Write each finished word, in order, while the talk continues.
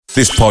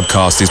This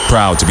podcast is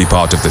proud to be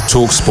part of the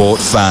TalkSport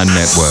Fan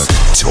Network.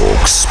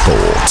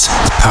 TalkSport.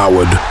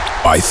 Powered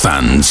by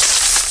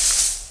fans.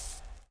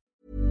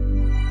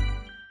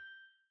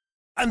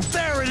 And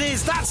there it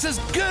is, that's as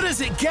good as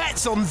it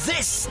gets on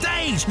this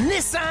stage.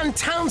 Nissan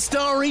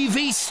Townstar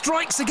EV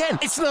strikes again.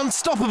 It's an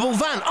unstoppable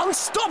van,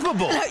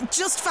 unstoppable.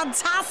 Just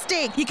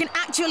fantastic. You can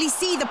actually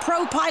see the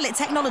ProPilot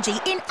technology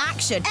in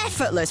action.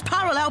 Effortless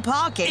parallel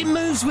parking. It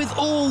moves with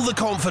all the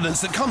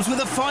confidence that comes with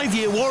a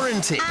 5-year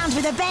warranty. And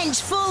with a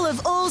bench full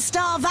of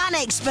all-star van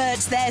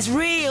experts, there's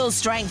real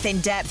strength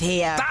in depth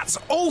here. That's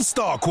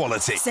all-star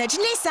quality. Search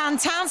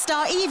Nissan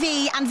Townstar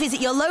EV and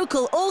visit your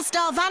local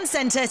all-star van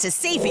centre to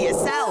see for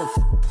yourself.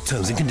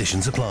 Terms and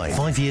conditions apply.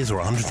 5 years or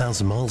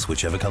 100,000 miles,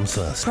 whichever comes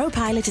first.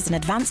 ProPilot is an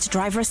advanced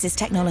driver assist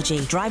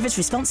technology. Driver's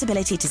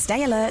responsibility to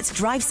stay alert,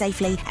 drive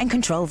safely, and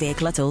control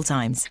vehicle at all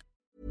times.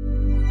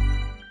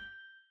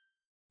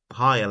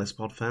 Hi Ellis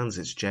Pod fans,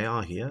 it's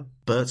JR here.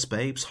 Bert's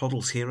Babes,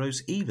 Hoddle's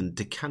Heroes, even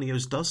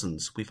DiCanio's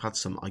Dozens. We've had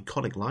some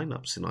iconic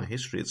lineups in our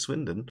history at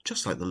Swindon,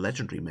 just like the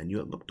legendary menu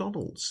at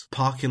McDonald's.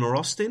 Parkin or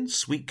Austin,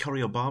 sweet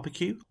curry or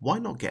barbecue? Why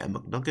not get a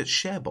McNuggets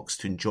share box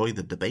to enjoy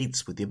the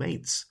debates with your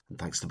mates? And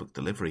thanks to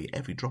McDelivery,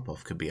 every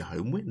drop-off can be a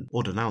home win.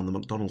 Order now on the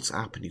McDonald's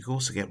app and you can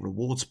also get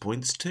rewards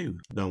points too.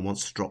 No one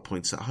wants to drop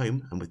points at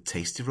home, and with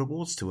tasty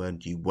rewards to earn,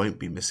 you won't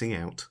be missing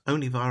out.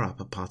 Only via app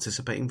at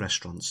participating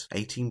restaurants.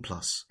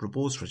 18+.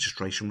 Rewards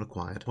registration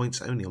required.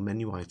 Points only on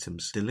menu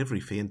items.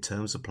 Delivery fee and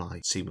terms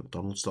apply. See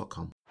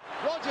mcdonalds.com.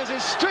 Rodgers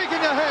is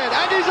streaking ahead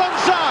and he's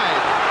onside.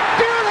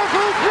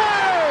 Beautiful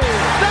play!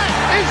 That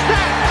is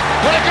that!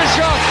 What a good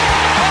shot!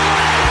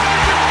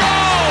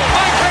 Goal!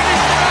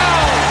 Iconic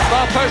foul!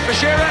 Far post for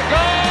Shearer.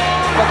 Goal!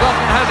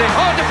 McLaughlin has it.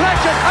 Oh,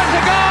 deflection and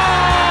a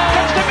goal!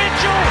 Comes to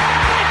Mitchell.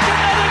 It's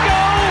another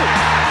goal!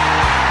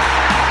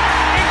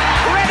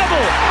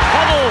 Incredible!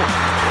 Hubble.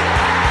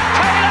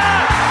 Taylor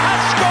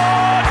has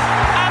scored,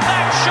 and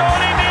that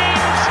surely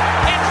means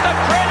it's the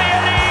Premier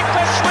League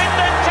for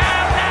Swindon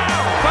Town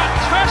now.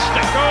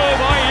 Fantastic goal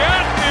by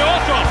Jan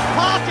Piotr.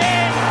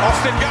 Parkin.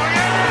 Austin going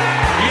in.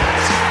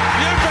 Yes,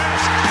 you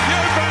bet.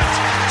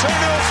 2-0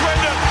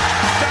 Swindon.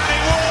 Danny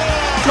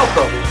Ward.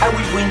 Loco, I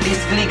will win this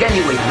league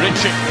anyway.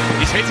 Richie,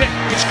 he's hit it.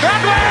 It's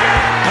Gladwell.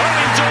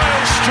 Colin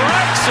Doyle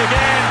strikes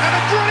again. And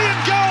a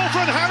brilliant goal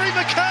from Harry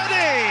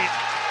McCurdy.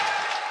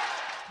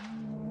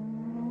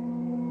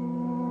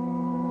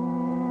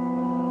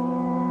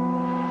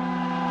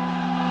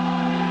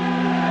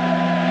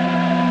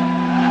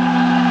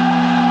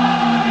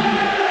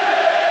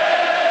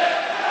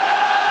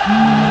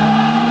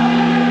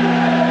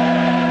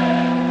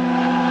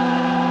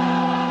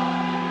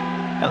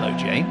 Hello,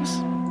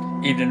 James.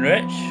 Evening,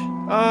 Rich.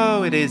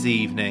 Oh, it is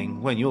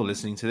evening. When you're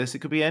listening to this, it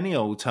could be any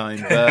old time,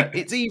 but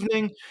it's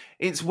evening.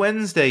 It's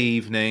Wednesday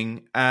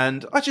evening,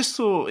 and I just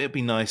thought it'd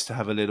be nice to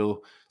have a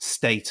little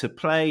state of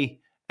play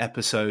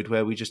episode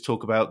where we just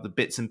talk about the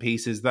bits and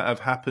pieces that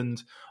have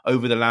happened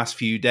over the last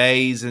few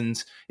days.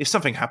 And if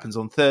something happens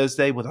on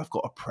Thursday, well, I've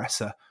got a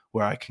presser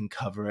where I can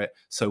cover it,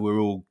 so we're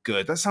all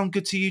good. That sound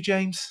good to you,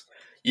 James?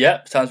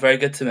 Yep, sounds very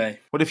good to me.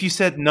 Well, if you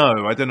said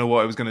no, I don't know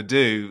what I was going to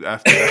do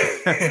after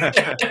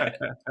that.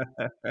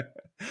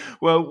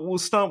 Well, we'll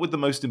start with the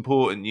most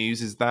important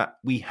news is that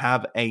we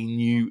have a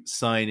new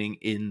signing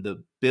in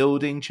the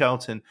building.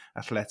 Charlton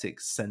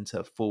Athletics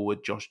centre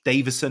forward Josh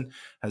Davison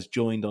has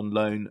joined on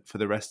loan for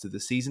the rest of the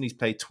season. He's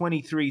played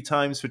 23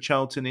 times for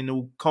Charlton in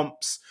all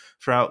comps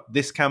throughout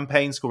this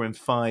campaign, scoring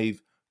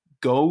 5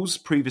 goals.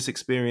 Previous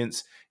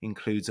experience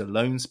includes a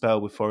loan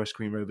spell with Forest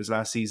Green Rovers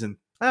last season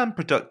and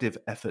productive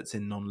efforts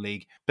in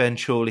non-league. Ben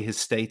Chorley has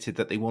stated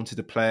that they wanted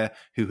a player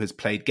who has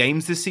played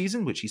games this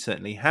season, which he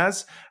certainly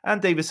has,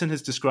 and Davison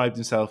has described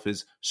himself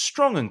as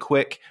strong and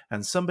quick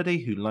and somebody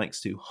who likes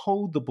to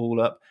hold the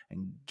ball up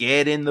and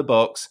get in the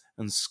box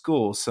and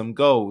score some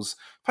goals.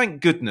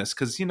 Thank goodness,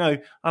 because, you know,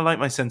 I like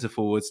my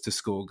centre-forwards to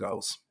score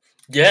goals.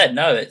 Yeah,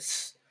 no,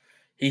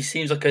 he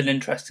seems like an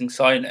interesting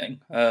signing.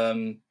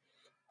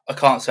 I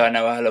can't say I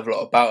know a hell of a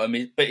lot about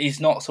him, but he's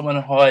not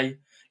someone who I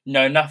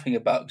know nothing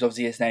about, because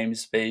obviously his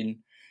name's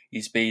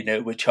he's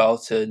been with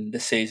Charlton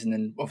this season,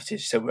 and obviously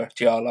as you said with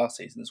FGR last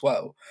season as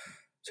well.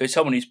 So he's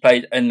someone who's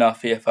played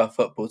enough EFL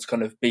football to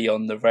kind of be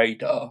on the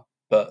radar,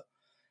 but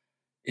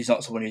he's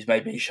not someone who's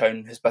maybe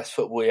shown his best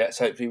football yet.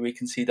 So hopefully we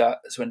can see that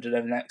as Swindon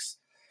over the next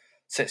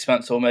 6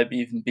 months or maybe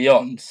even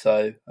beyond.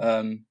 So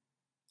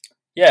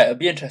yeah, it'll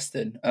be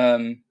interesting.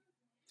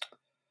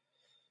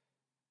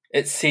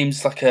 It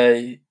seems like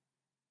a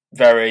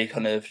very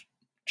kind of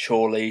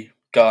Chorley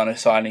Garner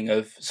signing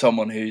of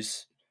someone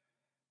who's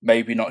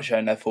maybe not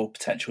shown their full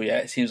potential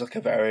yet. It seems like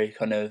a very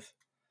kind of,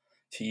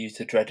 to use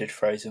the dreaded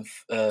phrase of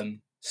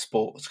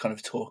sports kind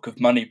of talk of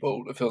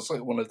Moneyball, it feels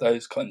like one of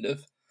those kind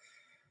of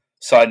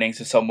signings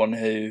of someone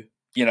who,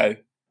 you know,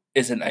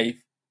 isn't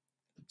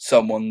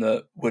someone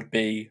that would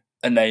be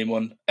a name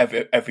on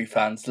every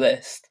fan's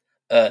lips,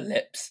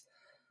 but,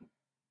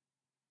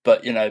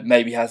 you know,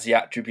 maybe has the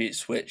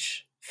attributes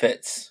which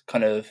fits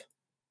kind of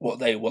what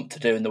they want to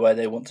do and the way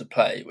they want to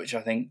play, which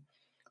I think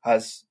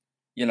has,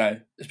 you know,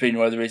 has been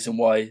one of the reasons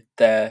why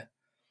they're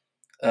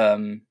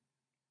transfer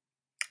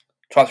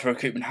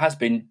recruitment has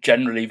been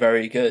generally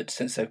very good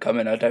since they've come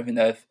in. I don't think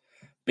there have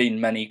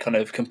been many kind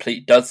of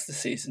complete duds this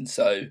season.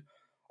 So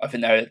I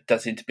think there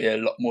does seem to be a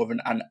lot more of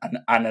an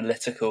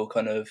analytical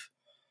kind of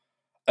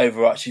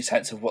overarching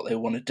sense of what they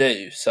want to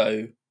do.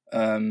 So,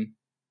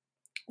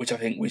 which I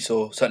think we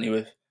saw certainly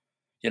with,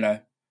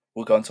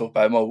 we'll go and talk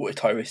about more with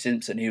Tyrese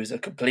Simpson. He was a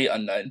complete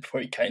unknown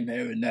before he came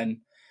here, and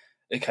then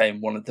became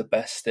one of the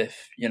best,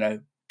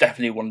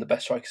 definitely one of the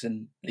best strikers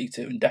in League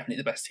Two, and definitely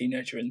the best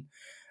teenager in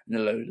the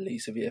lower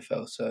leagues of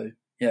EFL. So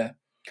yeah,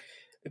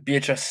 it'd be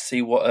interesting to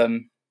see what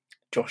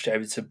Josh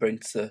Davidson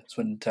brings to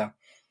Swindon Town.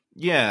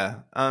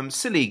 Yeah,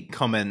 silly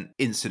comment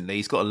instantly.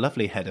 He's got a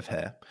lovely head of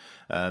hair.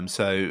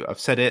 So I've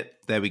said it.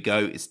 There we go.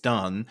 It's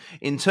done.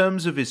 In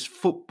terms of his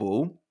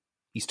football,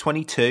 he's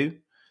 22,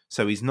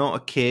 so he's not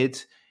a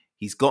kid.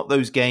 He's got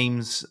those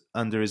games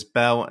under his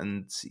belt,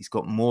 and he's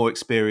got more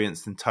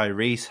experience than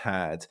Tyrese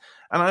had.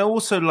 And I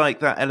also like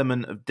that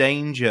element of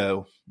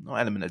danger,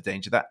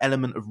 that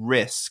element of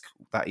risk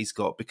that he's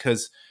got,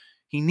 because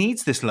he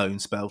needs this loan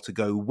spell to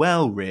go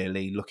well,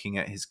 really, looking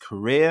at his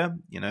career.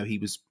 He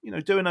was,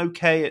 doing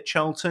okay at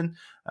Charlton.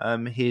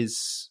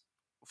 His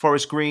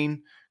Forest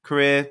Green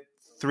career,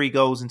 3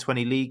 goals in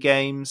 20 league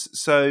games.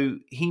 So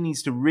he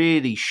needs to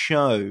really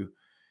show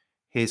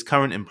his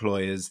current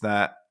employers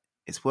that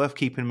it's worth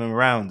keeping him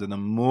around, and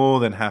I'm more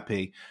than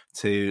happy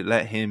to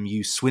let him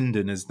use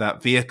Swindon as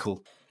that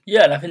vehicle.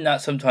 Yeah, and I think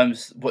that's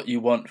sometimes what you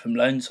want from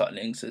loan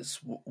signings. Is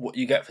what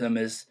you get from them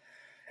is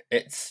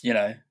it's,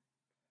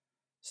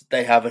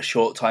 they have a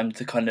short time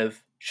to kind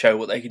of show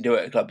what they can do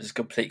at a club. It's a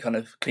complete kind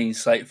of clean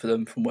slate for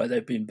them from where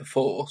they've been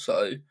before.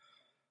 So,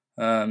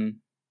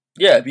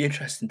 it'd be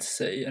interesting to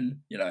see. And,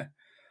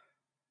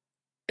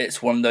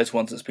 it's one of those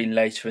ones that's been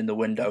later in the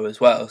window as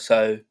well.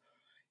 So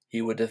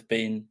he would have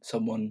been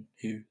someone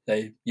who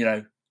they,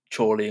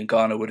 Chorley and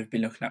Garner would have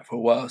been looking at for a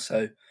while.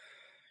 So,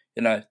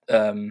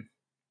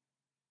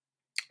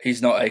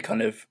 he's not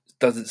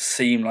doesn't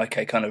seem like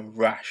a kind of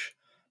rash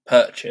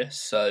purchase.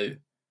 So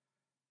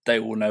they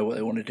will know what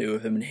they want to do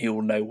with him, and he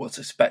will know what's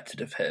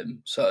expected of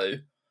him. So,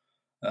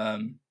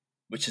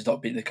 which has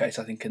not been the case,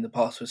 I think, in the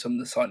past with some of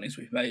the signings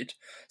we've made.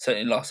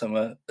 Certainly last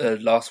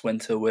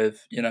winter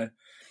with,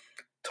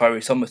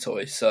 Tyrese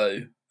Omotoy. So,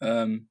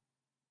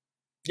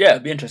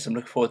 it'd be interesting. I'm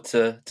looking forward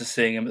to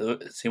seeing him,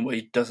 seeing what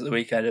he does at the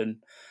weekend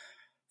and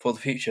for the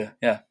future.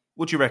 Yeah.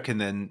 What do you reckon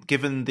then,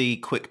 given the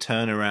quick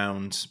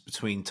turnaround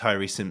between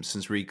Tyrese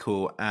Simpson's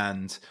recall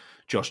and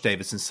Josh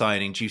Davidson's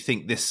signing, do you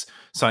think this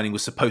signing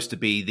was supposed to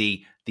be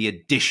the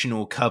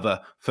additional cover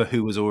for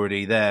who was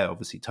already there,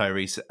 obviously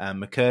Tyrese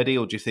and McCurdy,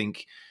 or do you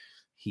think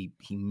he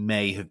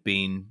may have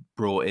been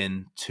brought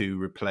in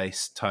to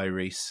replace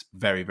Tyrese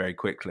very, very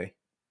quickly?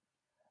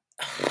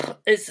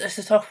 It's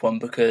a tough one,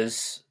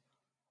 because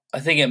I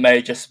think it may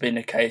have just been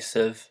a case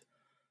of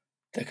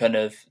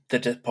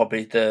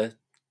probably the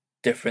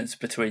difference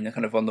between the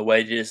kind of on the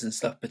wages and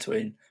stuff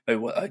between,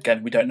 maybe,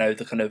 again, we don't know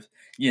the kind of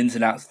ins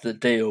and outs of the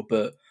deal,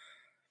 but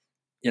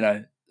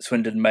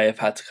Swindon may have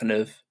had to kind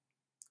of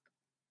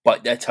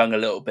bite their tongue a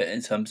little bit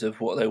in terms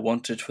of what they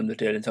wanted from the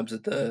deal, in terms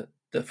of the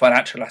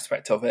financial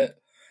aspect of it,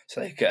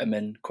 so they could get him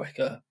in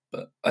quicker.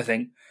 But I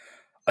think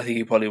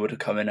he probably would have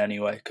come in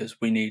anyway, because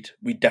we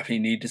definitely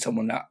needed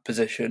someone in that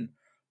position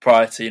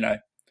prior to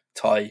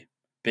Ty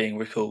being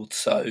recalled.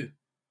 So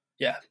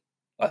yeah,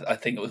 I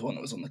think it was one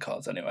that was on the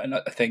cards anyway. And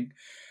I think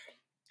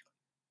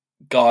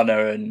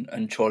Garner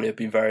and Chorley have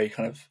been very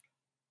kind of,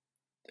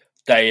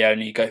 they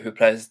only go for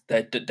players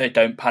they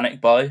don't panic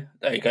buy.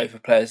 They go for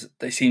players,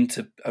 they seem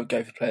to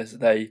go for players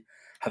that they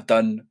have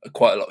done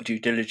quite a lot of due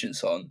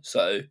diligence on.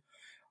 So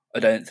I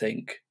don't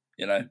think,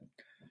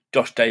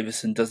 Josh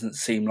Davison doesn't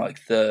seem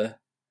like the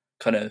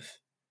kind of,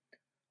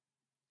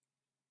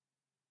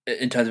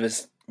 in terms of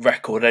his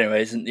record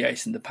anyway, isn't the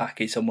ace in the pack.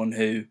 He's someone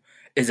who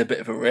is a bit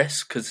of a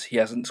risk because he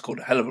hasn't scored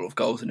a hell of a lot of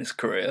goals in his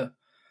career,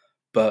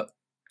 but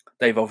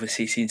they've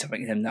obviously seen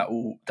something in him that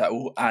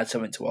will add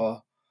something to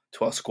our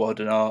squad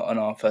and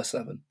our first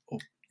 11.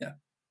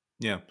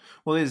 Yeah.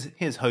 Well,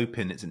 here's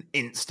hoping it's an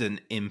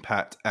instant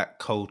impact at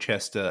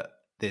Colchester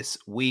this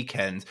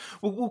weekend.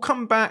 We'll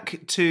come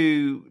back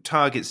to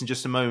targets in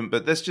just a moment,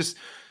 but let's just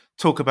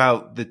talk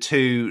about the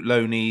 2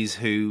 loanees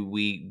who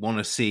we want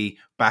to see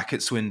back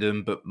at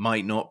Swindon, but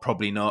might not,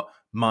 probably not,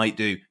 might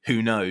do,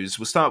 who knows.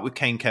 We'll start with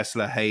Kane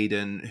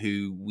Kessler-Hayden,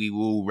 who we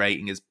were all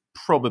rating as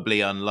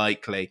probably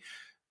unlikely.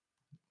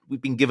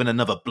 We've been given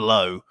another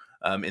blow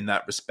in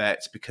that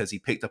respect, because he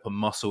picked up a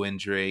muscle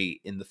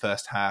injury in the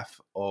first half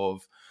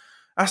of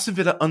Aston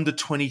Villa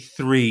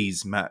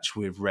under-23's match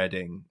with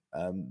Reading.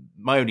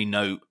 My only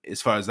note,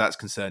 as far as that's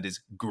concerned,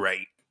 is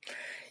great.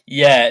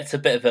 Yeah, it's a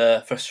bit of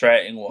a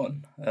frustrating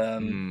one.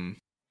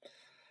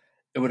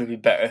 It would have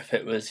been better if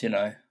it was, he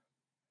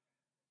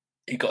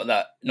got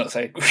that, not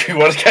saying he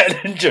want to get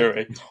an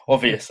injury,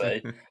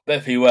 obviously, but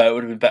if he were, it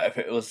would have been better if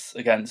it was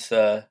against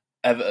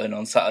Everton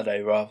on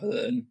Saturday rather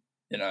than,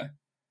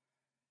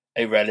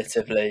 a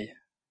relatively,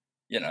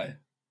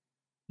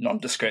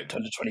 nondescript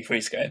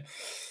under-23s game.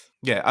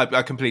 Yeah,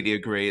 I completely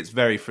agree. It's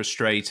very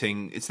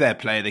frustrating. It's their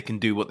player. They can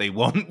do what they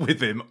want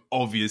with him,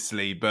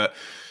 obviously. But,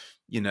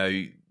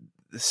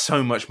 there's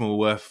so much more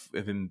worth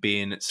of him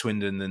being at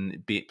Swindon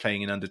than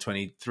playing in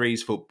under-23s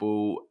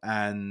football.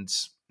 And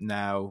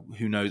now,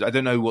 who knows? I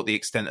don't know what the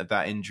extent of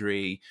that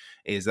injury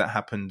is. That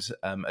happened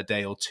a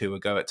day or two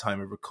ago at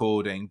time of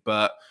recording,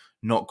 but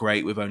not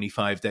great with only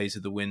 5 days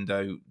of the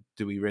window.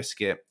 Do we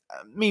risk it?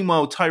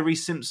 Meanwhile, Tyrese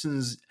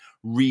Simpson's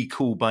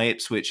recall by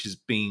Ipswich has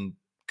been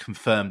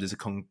confirmed as a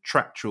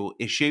contractual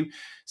issue.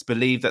 It's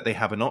believed that they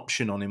have an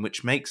option on him,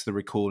 which makes the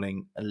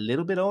recalling a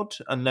little bit odd,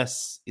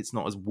 unless it's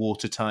not as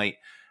watertight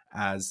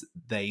as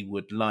they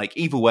would like.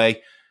 Either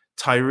way,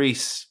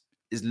 Tyrese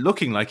is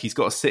looking like he's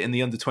got to sit in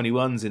the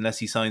under-21s unless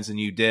he signs a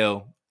new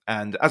deal.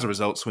 And as a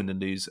result, Swindon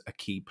lose a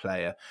key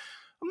player.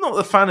 I'm not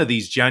a fan of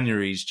these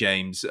Januaries,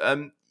 James.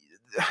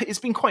 It's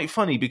been quite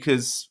funny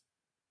because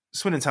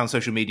Swindon Town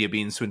social media,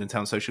 being Swindon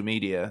Town social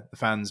media, the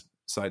fans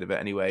side of it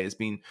anyway, has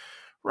been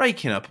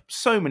raking up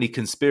so many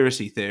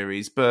conspiracy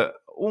theories, but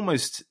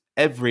almost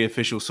every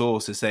official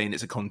source is saying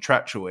it's a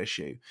contractual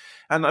issue.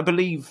 And I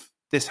believe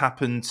this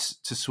happened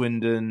to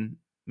Swindon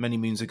many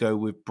moons ago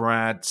with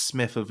Brad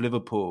Smith of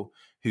Liverpool,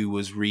 who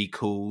was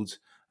recalled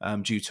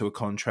due to a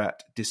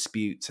contract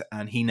dispute,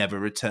 and he never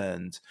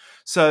returned.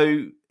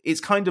 So it's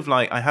kind of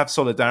like, I have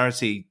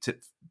solidarity to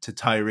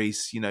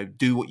Tyrese,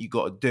 do what you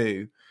got to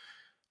do.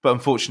 But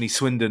unfortunately,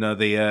 Swindon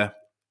are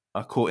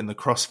caught in the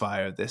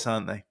crossfire of this,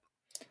 aren't they?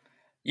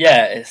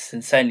 Yeah, it's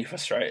insanely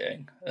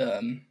frustrating.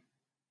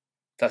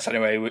 That's the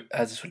only way,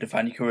 as a Swindon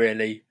fan, you can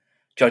really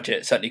judge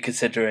it, certainly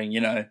considering,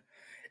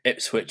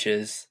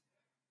 Ipswich's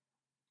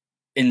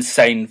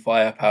insane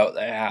firepower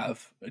they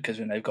have, because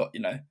when they've got,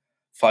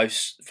 five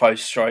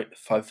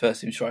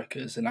first-team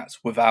strikers, and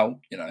that's without,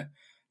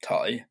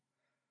 Ty,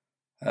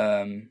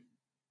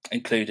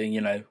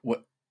 including,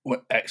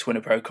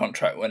 ex-Winner Pro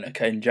contract winner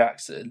Kane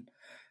Jackson.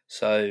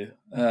 So,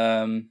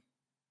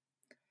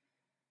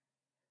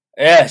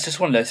 it's just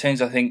one of those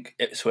things. I think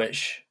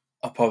Ipswich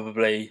are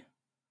probably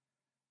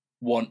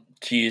want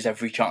to use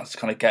every chance to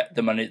kind of get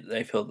the money that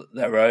they feel that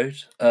they're owed.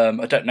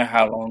 I don't know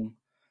how long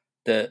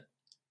that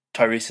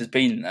Tyrese has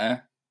been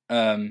there,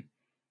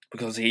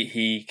 because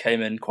he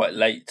came in quite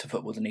late to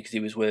football, didn't he? Because he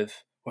was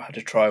had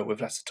a trial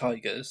with Leicester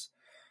Tigers.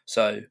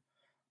 So,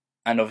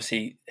 and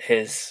obviously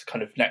his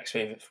kind of next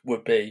move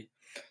would be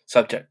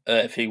subject,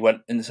 if he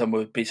went in the summer,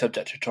 would be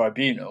subject to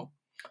tribunal.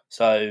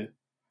 So,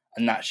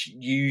 and that's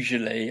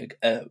usually,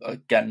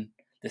 again,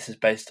 this is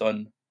based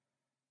on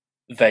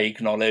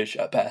vague knowledge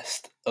at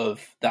best,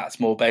 of that's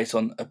more based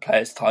on a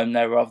player's time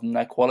there rather than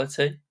their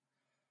quality.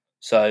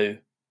 So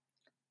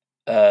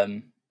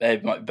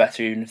it might be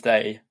better even if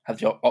they have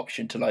the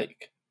option to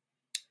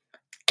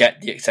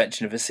get the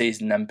extension of a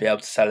season and be able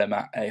to sell him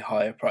at a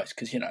higher price,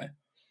 because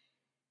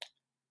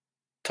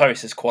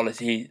Tyrese's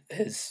quality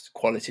is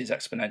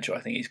exponential.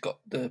 I think he's got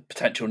the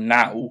potential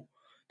now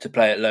to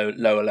play at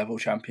lower level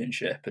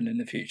Championship, and in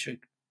the future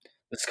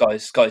the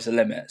sky's the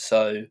limit.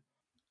 So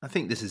I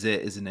think this is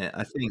it, isn't it?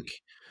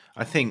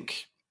 I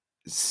think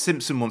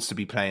Simpson wants to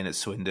be playing at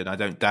Swindon. I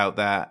don't doubt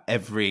that.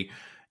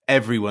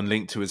 Everyone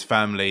linked to his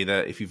family,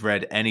 that if you've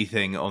read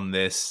anything on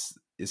this,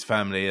 his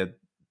family are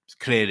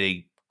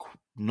clearly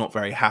not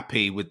very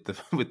happy with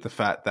the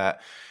fact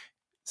that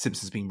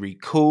Simpson's been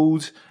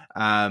recalled.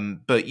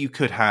 But you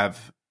could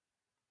have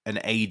an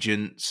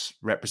agent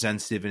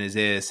representative in his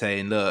ear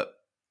saying, "Look,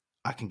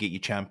 I can get you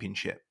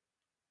Championship.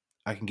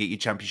 I can get you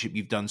Championship.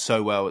 You've done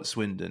so well at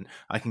Swindon.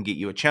 I can get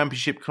you a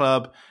Championship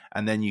club,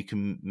 and then you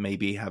can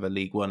maybe have a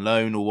League One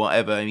loan or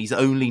whatever." And he's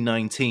only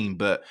 19,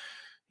 but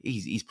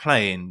he's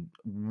playing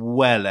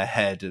well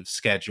ahead of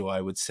schedule,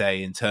 I would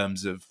say, in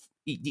terms of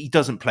he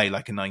doesn't play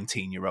like a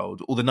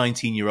 19-year-old, or the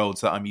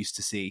 19-year-olds that I'm used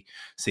to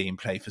seeing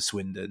play for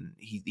Swindon.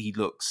 He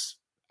looks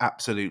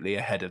absolutely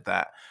ahead of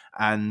that,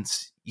 and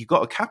you've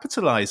got to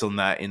capitalise on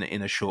that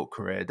in a short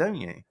career, don't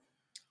you?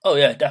 Oh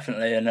yeah,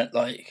 definitely. And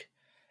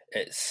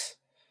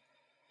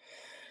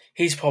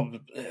he's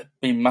probably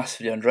been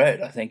massively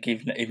underrated, I think,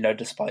 even though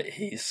despite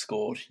he's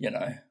scored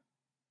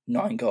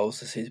 9 goals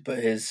this season, but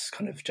his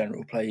kind of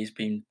general play, he's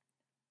been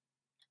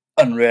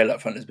unreal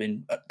up front, has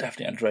been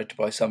definitely underrated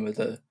by some of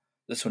the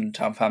Swindon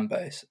Town fan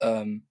base.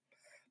 But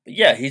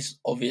yeah, he's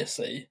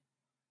obviously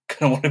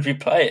going to want to be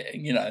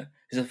playing.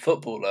 He's a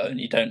footballer, and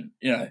you don't,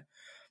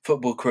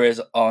 football careers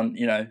aren't,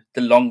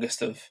 the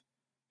longest of,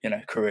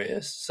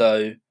 careers.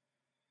 So,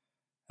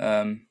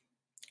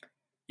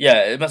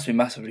 yeah, it must be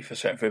massively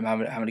frustrating for him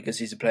having a good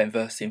season playing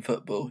first team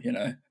football,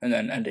 and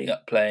then ending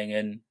up playing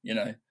in,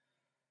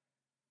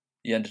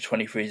 the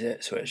under-23s at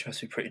Ipswich.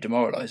 Must be pretty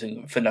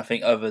demoralising for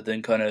nothing other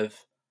than kind of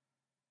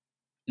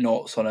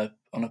noughts on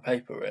a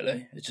paper,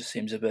 really. It just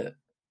seems a bit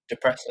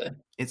depressing.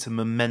 It's a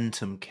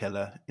momentum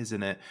killer,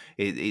 isn't it?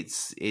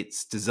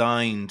 It's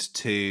designed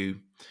to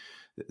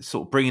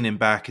sort of, bringing him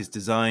back is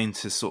designed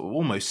to sort of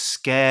almost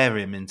scare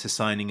him into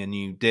signing a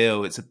new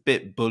deal. It's a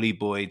bit bully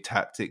boy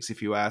tactics,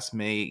 if you ask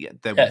me.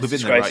 They're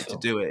within their right to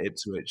do it,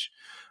 Ipswich.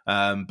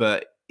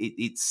 But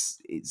it's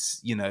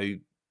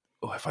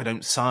if I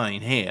don't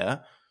sign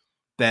here,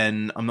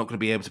 then I'm not going to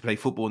be able to play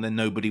football and then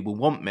nobody will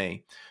want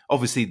me.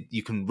 Obviously,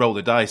 you can roll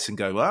the dice and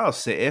go, well, I'll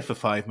sit here for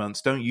 5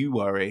 months. Don't you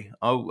worry.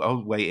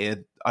 I'll wait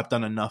here. I've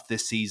done enough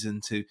this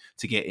season to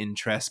get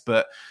interest.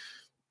 But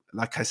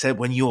like I said,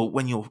 when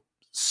you're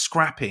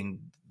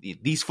scrapping,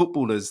 these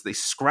footballers, they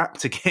scrap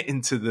to get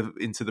into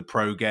the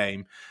pro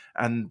game,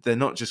 and they're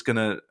not just going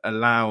to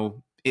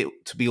allow it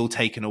to be all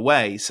taken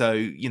away. So,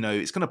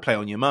 it's going to play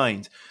on your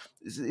mind.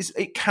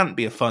 It can't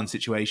be a fun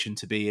situation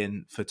to be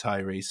in for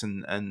Tyrese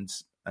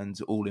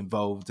and all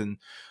involved. And,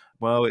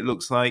 well, it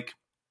looks like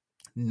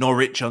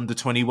Norwich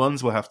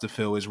under-21s will have to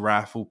fill his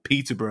wrath, or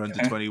Peterborough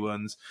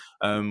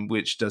under-21s,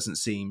 which doesn't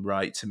seem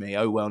right to me.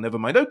 Oh, well, never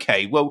mind.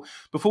 Okay, well,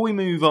 before we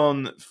move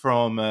on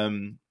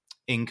from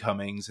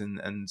incomings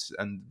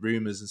and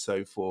rumours and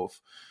so forth,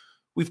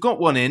 we've got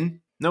one in.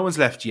 No one's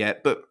left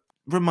yet, but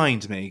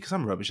remind me, because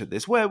I'm rubbish at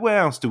this, where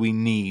else do we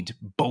need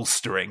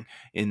bolstering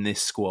in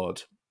this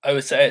squad? I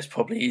would say it's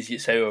probably easy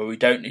to say where we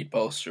don't need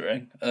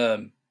bolstering,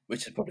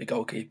 which is probably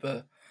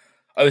goalkeeper.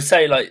 I would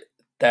say,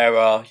 there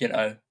are,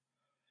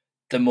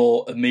 the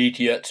more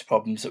immediate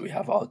problems that we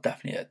have are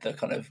definitely at the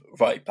kind of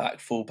right back,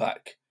 full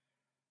back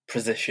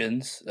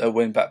positions.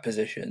 Wing back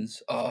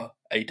positions are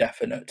a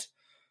definite.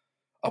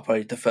 Are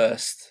probably the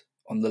first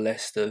on the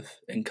list of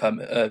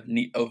income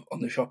on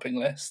the shopping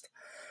list.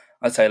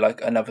 I'd say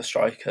another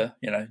striker.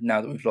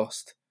 Now that we've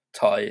lost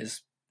Ty,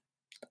 is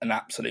an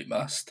absolute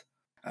must.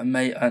 And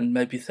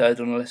maybe third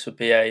on the list would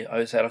be I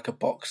would say a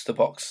box to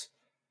box,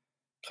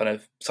 kind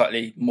of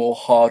slightly more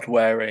hard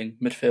wearing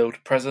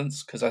midfield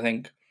presence, because I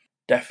think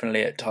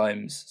definitely at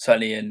times,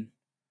 certainly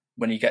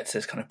when you get to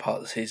this kind of part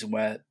of the season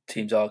where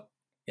teams are,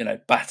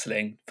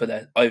 battling for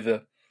their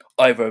either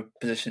a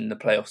position in the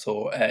playoffs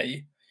or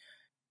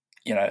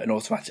an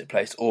automatic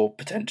place, or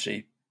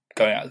potentially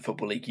going out of the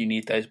Football League, you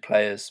need those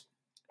players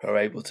who are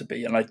able to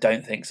be. And I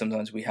don't think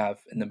sometimes we have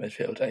in the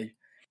midfield a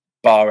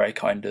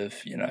kind of,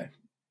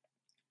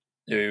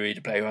 Louis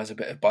Reed player who has a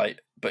bit of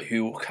bite, but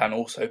who can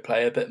also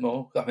play a bit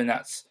more. I mean,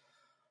 that's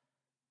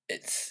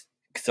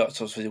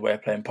obviously the way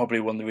of playing. Probably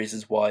one of the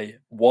reasons why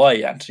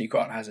Anthony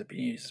Grant hasn't been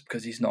used is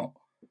because he's not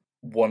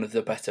one of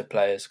the better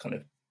players kind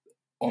of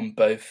on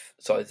both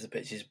sides of the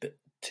pitch. He's a bit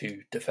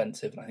too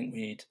defensive, and I think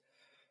we need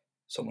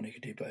someone who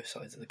can do both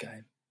sides of the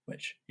game,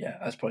 which,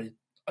 that's probably,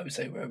 I would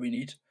say, where we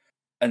need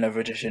another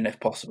addition if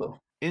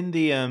possible. In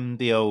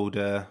the old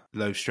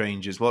Low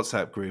Strangers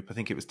WhatsApp group, I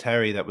think it was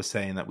Terry that was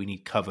saying that we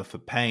need cover for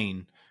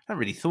Payne. I hadn't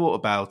really thought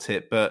about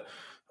it, but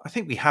I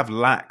think we have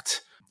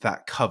lacked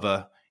that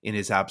cover in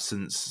his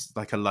absence,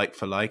 like a like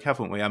for like,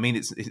 haven't we? I mean,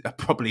 it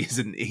probably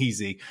isn't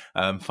easy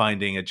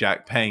finding a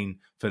Jack Payne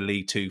for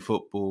League Two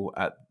football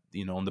at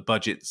on the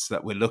budgets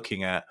that we're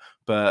looking at,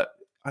 but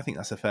I think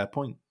that's a fair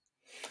point.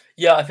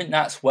 Yeah, I think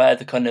that's where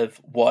the kind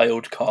of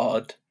wild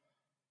card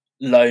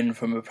loan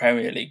from a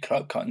Premier League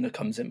club kind of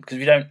comes in, because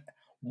we don't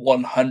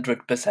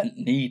 100%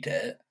 need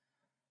it,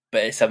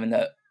 but it's something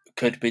that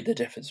could be the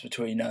difference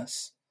between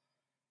us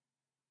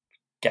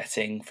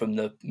getting from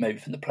the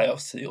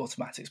playoffs to the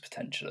automatics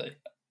potentially.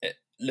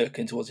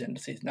 Looking towards the end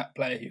of the season, that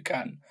player who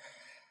can,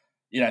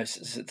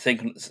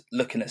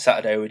 looking at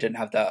Saturday, we didn't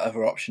have that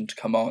other option to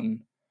come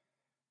on,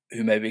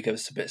 who maybe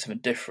gives us a bit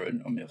something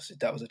different. I mean, obviously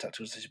that was a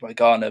tactical decision by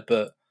Garner,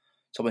 but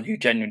someone who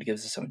genuinely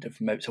gives us something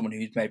different, maybe someone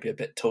who's maybe a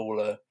bit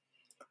taller,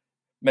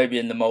 maybe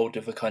in the mould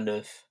of a kind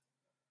of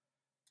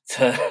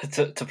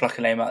to pluck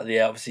a name out of the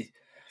air, obviously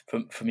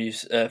from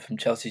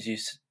Chelsea's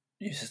use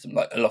system,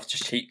 like a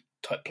Loftus-Cheek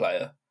type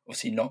player.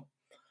 Obviously not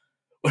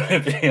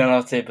being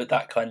allowed to, but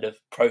that kind of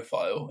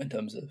profile in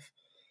terms of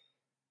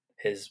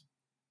his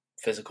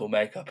physical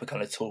makeup, a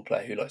kind of tall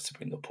player who likes to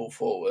bring the ball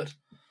forward.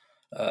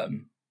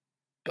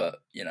 But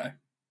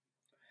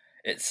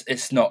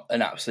it's not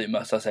an absolute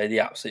must. I say the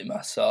absolute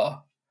musts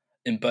are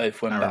in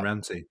both. Aaron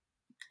Ramsey.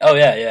 Oh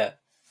yeah.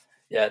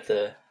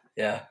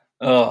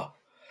 Oh,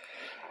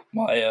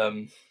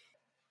 my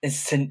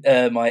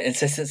my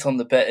insistence on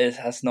the bet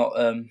has not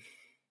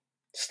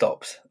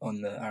stopped on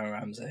the Aaron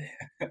Ramsey.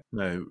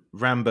 No,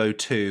 Rambo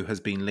 2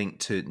 has been linked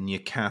to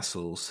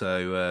Newcastle,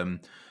 so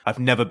I've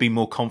never been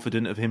more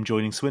confident of him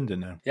joining Swindon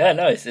now. Yeah,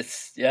 no,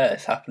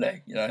 it's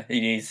happening. He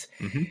needs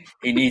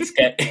he needs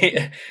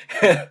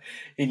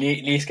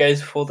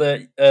goes before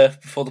the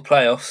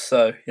playoffs.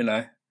 So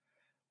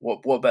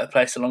what better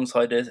place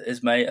alongside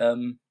his mate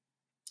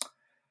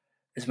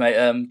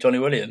Johnny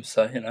Williams.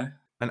 So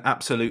an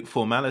absolute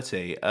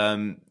formality.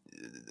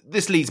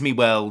 This leads me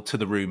well to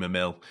the rumour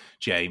mill,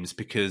 James,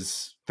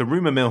 because the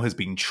rumour mill has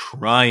been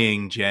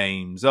trying,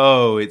 James.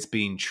 Oh, it's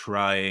been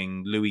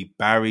trying. Louis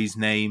Barry's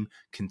name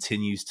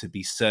continues to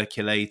be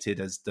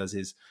circulated, as does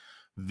his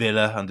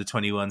Villa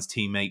under-21s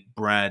teammate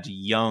Brad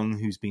Young,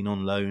 who's been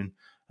on loan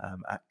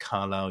at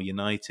Carlisle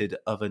United.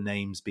 Other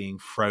names being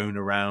thrown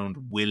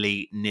around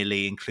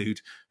willy-nilly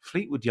include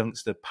Fleetwood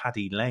youngster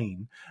Paddy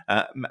Lane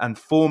and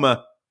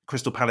former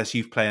Crystal Palace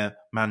youth player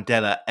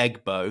Mandela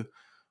Egbo.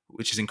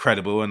 which is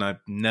incredible. And I've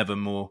never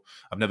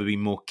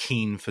been more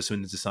keen for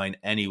Swindon to sign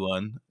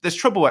anyone. There's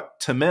trouble at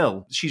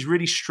Tamil. She's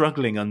really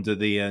struggling under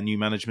the new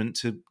management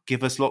to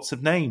give us lots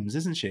of names,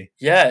 isn't she?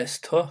 Yeah, it's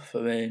tough. I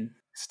mean,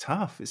 it's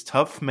tough. It's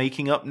tough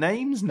making up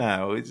names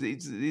now.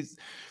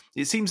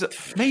 It seems that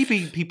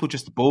maybe people are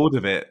just bored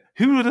of it.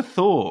 Who would have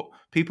thought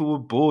people were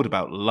bored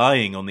about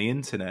lying on the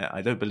internet?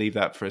 I don't believe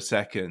that for a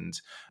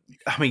second.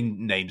 I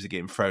mean, names are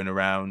getting thrown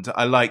around.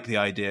 I like the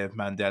idea of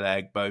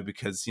Mandela Egbo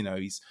because,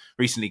 he's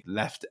recently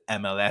left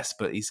MLS,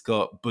 but he's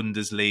got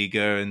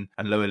Bundesliga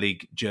and lower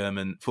league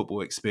German football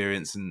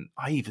experience. And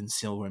I even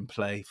saw him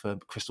play for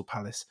Crystal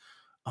Palace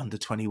under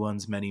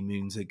 21s many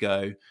moons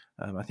ago.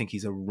 I think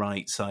he's a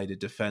right-sided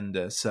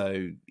defender,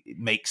 so it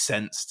makes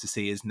sense to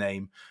see his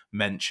name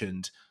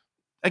mentioned.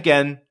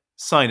 Again,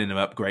 signing him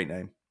up, great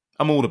name.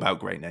 I'm all about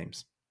great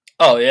names.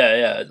 Oh,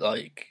 yeah.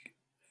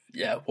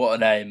 What a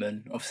name.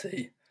 And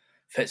obviously,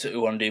 fits what we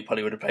want to do.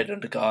 Probably would have played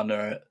under Garner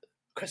at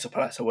Crystal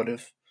Palace, I would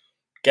have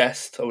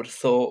guessed, I would have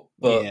thought.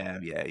 But yeah.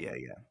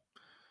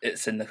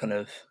 It's on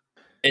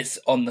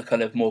the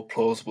kind of more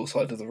plausible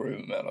side of the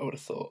room, I would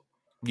have thought.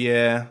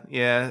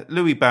 Yeah.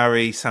 Louis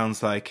Barry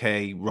sounds like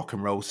a rock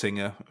and roll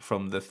singer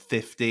from the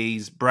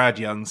 50s. Brad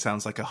Young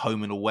sounds like a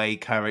Home and Away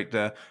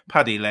character.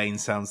 Paddy Lane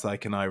sounds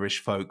like an Irish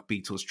folk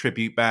Beatles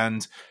tribute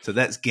band. So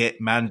let's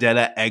get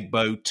Mandela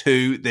Egbo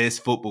to this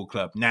football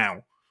club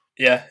now.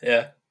 Yeah,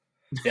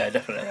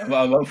 definitely.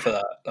 I'm up for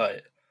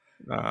that.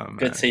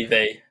 Good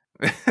TV.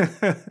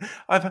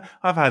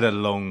 I've had a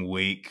long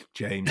week,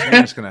 James. You're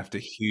just going to have to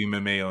humour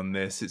me on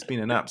this. It's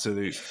been an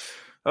absolute...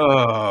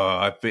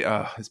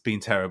 it's been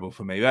terrible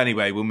for me. But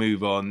anyway, we'll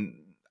move on.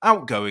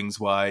 Outgoings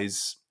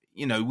wise,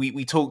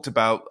 we talked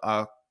about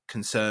our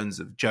concerns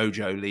of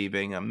Jojo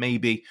leaving, and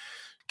maybe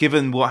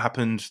given what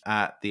happened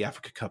at the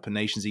Africa Cup of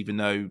Nations, even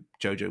though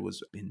Jojo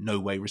was in no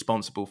way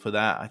responsible for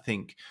that, I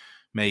think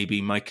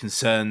maybe my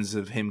concerns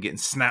of him getting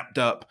snapped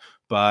up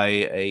by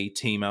a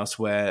team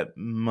elsewhere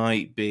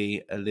might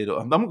be a little...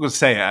 I'm not going to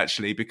say it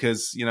actually,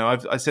 because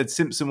I said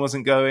Simpson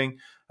wasn't going.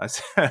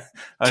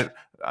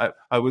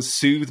 I was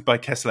soothed by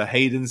Kessler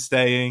Hayden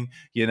staying.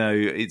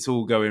 It's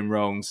all going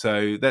wrong.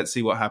 So let's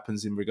see what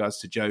happens in regards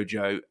to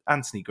Jojo.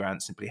 Anthony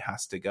Grant simply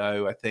has to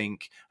go, I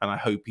think, and I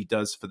hope he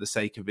does for the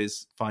sake of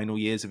his final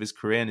years of his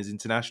career and his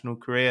international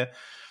career.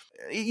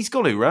 He's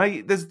got to,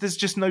 right? There's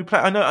just no play.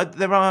 I know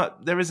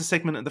there is a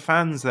segment of the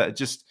fans that are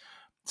just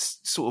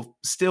sort of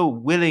still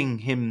willing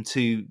him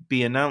to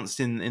be announced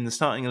in the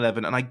starting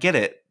 11, and I get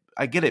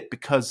it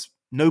because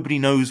nobody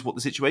knows what the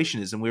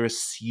situation is, and we're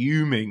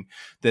assuming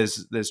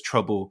there's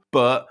trouble.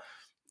 But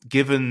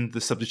given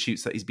the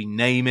substitutes that he's been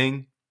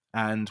naming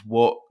and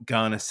what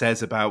Garner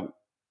says about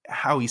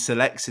how he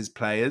selects his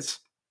players,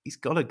 he's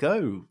got to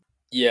go.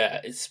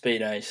 Yeah, it's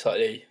been a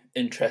slightly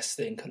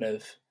interesting kind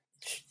of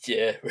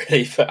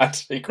really for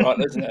Anthony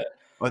Grant, isn't it?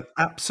 An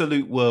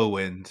absolute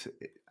whirlwind.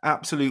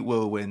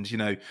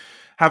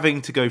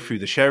 Having to go through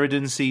the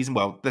Sheridan season.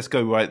 Well, let's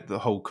go right the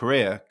whole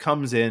career.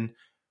 Comes in,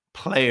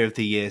 Player of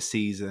the Year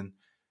season.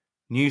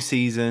 New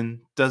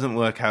season, doesn't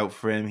work out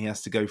for him. He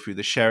has to go through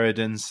the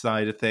Sheridan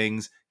side of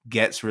things,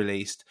 gets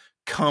released,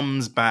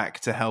 comes back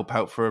to help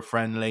out for a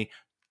friendly,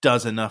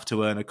 does enough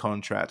to earn a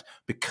contract,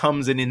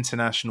 becomes an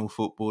international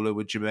footballer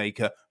with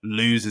Jamaica,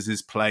 loses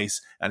his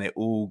place, and it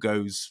all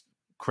goes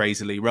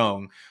crazily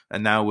wrong.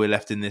 And now we're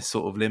left in this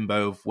sort of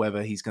limbo of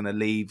whether he's going to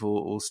leave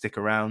or stick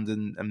around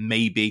and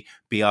maybe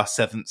be our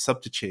seventh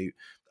substitute.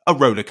 A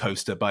roller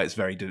coaster by its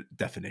very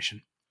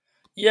definition.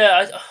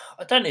 Yeah,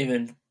 I don't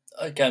even...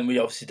 Again, we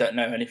obviously don't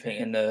know anything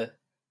in the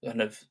kind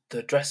of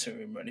the dressing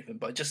room or anything,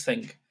 but I just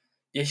think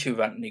the issue with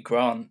Anthony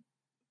Grant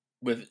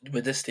with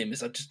this team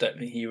is I just don't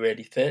think he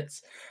really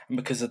fits. And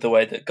because of the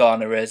way that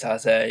Garner is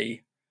as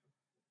a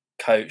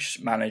coach,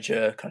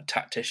 manager, kind of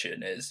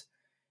tactician, is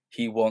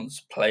he wants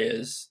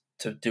players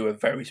to do a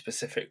very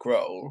specific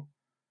role.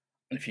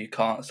 And if you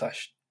can't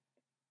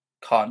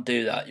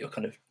do that, you're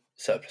kind of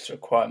surplus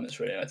requirements,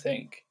 really. And I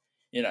think,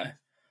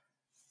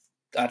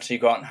 Anthony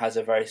Grant has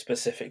a very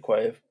specific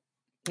way of...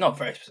 Not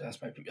very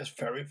specific, that's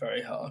very,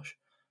 very harsh.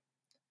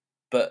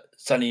 But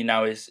certainly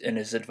now is in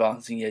his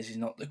advancing years, he's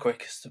not the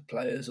quickest of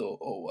players or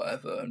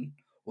whatever, and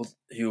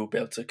he will be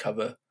able to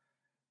cover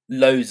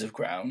loads of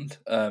ground.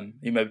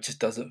 He maybe just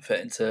doesn't fit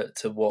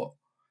into what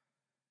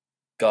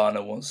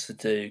Garner wants to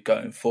do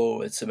going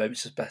forward, so maybe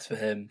it's just best for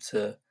him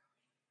to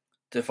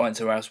find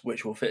somewhere else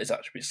which will fit his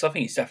attributes. So I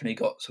think he's definitely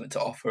got something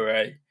to offer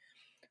a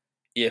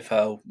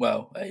EFL,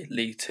 a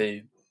League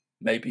Two,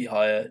 maybe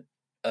higher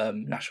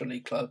National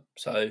League club.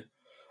 So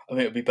I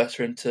think it would be better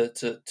for him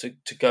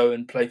to go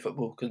and play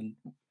football. And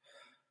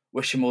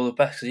wish him all the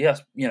best,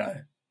 because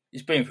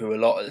he's been through a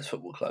lot at this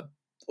football club,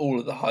 all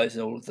of the highs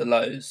and all of the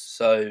lows.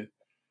 So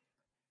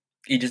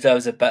he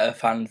deserves a better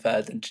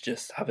fanfare than to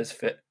just have his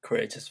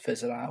career just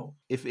fizzle out.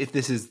 If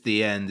this is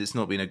the end, it's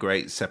not been a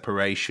great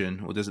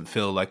separation, or doesn't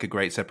feel like a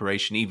great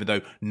separation, even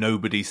though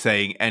nobody's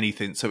saying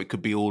anything, so it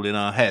could be all in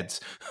our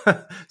heads.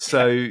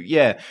 So,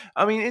 yeah.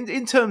 I mean,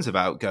 in terms of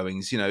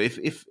outgoings,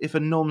 if a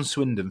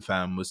non-Swindon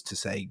fan was to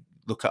say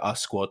look at our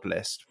squad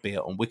list, be it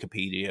on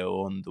Wikipedia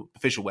or on the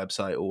official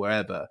website or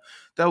wherever,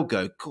 they'll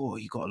go,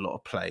 "God, you got a lot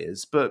of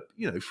players." But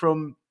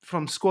from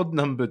squad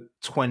number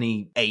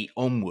 28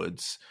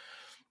 onwards,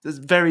 there's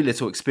very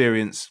little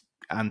experience.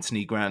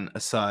 Anthony Grant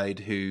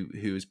aside, who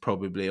is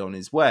probably on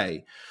his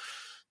way.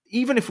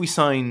 Even if we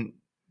sign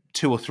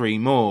 2 or 3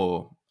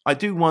 more, I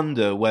do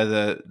wonder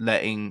whether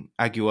letting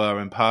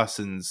Aguiar and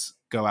Parsons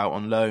go out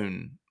on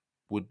loan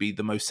would be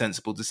the most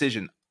sensible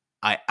decision.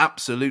 I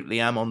absolutely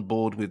am on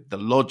board with the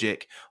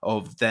logic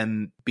of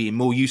them being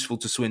more useful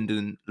to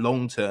Swindon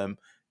long term,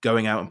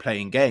 going out and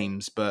playing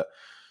games, but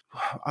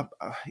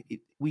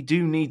we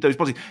do need those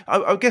bodies.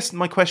 I guess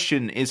my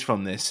question is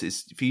from this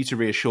is for you to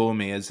reassure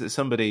me, as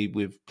somebody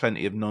with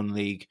plenty of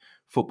non-league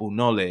football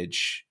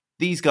knowledge.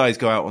 These guys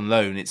go out on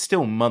loan. It's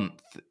still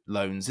month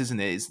loans, isn't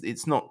it?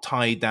 It's not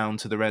tied down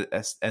to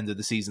the end of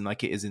the season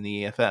like it is in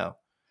the EFL.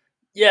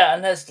 Yeah,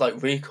 and there's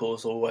like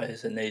recalls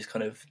always in these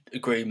kind of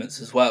agreements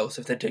as well.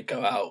 So if they did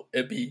go out,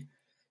 it'd be,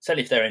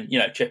 certainly if they're in,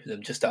 chipping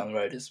them just down the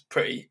road, it's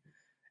pretty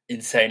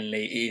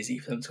insanely easy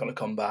for them to kind of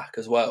come back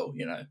as well,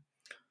 And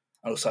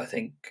also I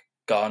think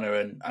Garner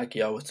and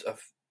Aguiar,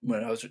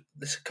 when I was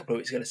this a couple of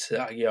weeks ago,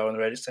 to Aguiar on the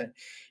radio saying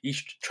he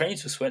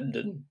trains for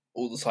Swindon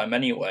all the time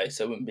anyway,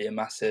 so it wouldn't be a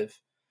massive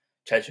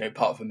change.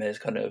 Apart from his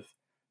kind of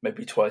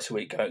maybe twice a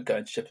week going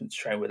to Chippenham to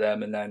train with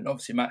them, and then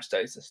obviously match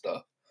days and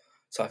stuff.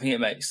 So I think it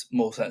makes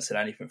more sense than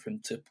anything for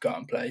him to go out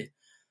and play,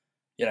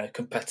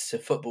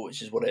 competitive football,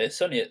 which is what it is.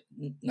 Certainly at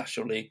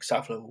National League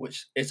South level,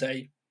 which is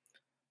a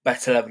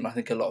better level, and I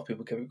think a lot of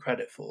people give it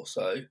credit for.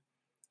 So,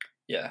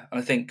 yeah,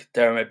 and I think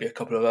there may be a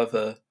couple of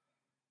other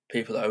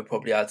people that I would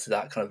probably add to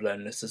that kind of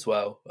loan list as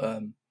well.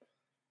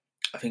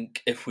 I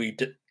think if we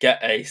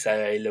get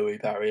a Louis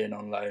Barry in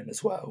on loan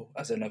as well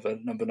as another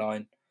number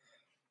 9,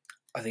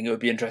 I think it would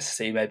be interesting to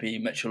see maybe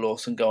Mitchell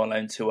Lawson go on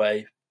loan to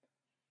a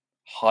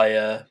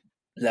higher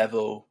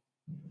level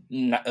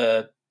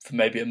for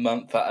maybe a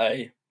month at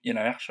a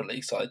National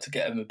League side to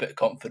get him a bit of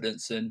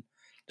confidence and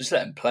just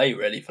let him play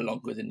really for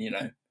longer than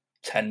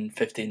 10,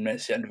 15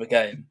 minutes at the end of a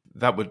game.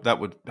 That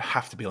would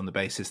have to be on the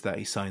basis that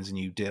he signs a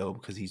new deal,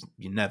 because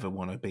you never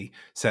want to be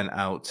sent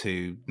out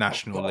to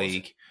National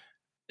League.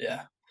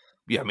 Yeah.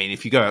 Yeah, I mean,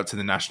 if you go out to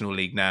the National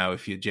League now,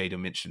 if you're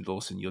Jadon Mitchell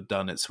Lawson, you're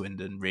done at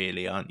Swindon,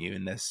 really, aren't you?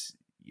 Unless,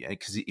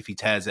 because if he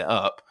tears it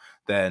up,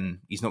 then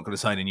he's not going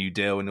to sign a new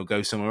deal and he'll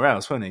go somewhere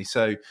else, won't he?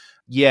 So,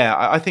 yeah,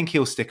 I think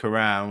he'll stick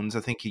around.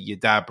 I think your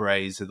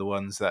Dabrays are the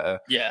ones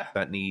that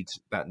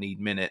need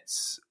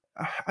minutes.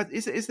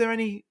 Is there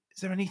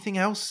anything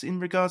else in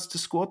regards to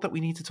squad that we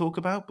need to talk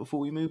about before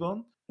we move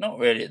on? Not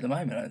really at the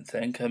moment, I don't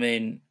think. I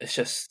mean, it's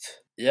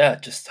just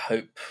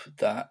hope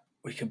that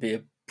we can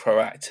be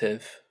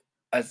proactive,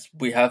 as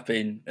we have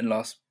been in the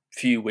last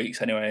few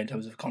weeks anyway, in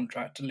terms of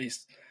contract, at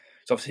least.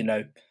 So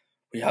obviously,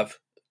 we have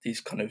these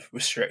kind of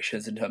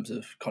restrictions in terms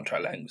of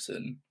contract lengths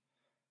and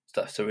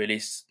stuff to really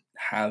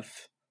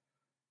have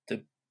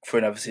for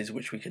another season,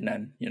 which we can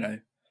then,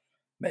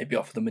 maybe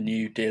offer them a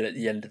new deal at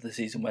the end of the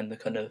season when the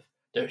kind of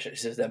the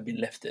restrictions have then been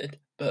lifted.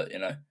 But,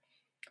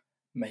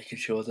 making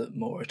sure that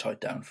more are tied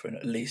down for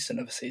at least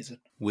another season.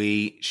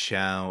 We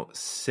shall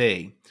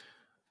see.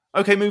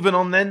 Okay, moving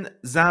on then.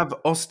 Zav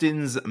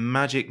Austin's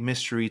Magic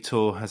Mystery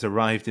Tour has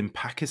arrived in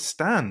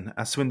Pakistan,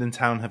 as Swindon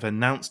Town have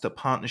announced a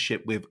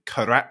partnership with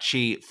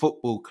Karachi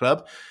Football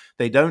Club.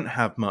 They don't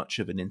have much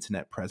of an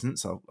internet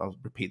presence. I'll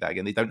repeat that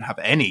again. They don't have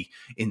any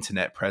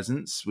internet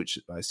presence, which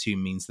I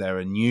assume means they're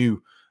a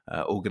new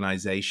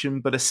organisation.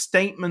 But a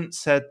statement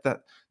said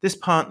that this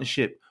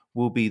partnership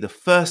will be the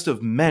first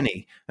of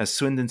many as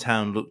Swindon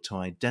Town look to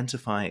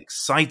identify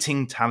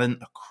exciting talent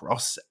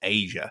across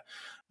Asia.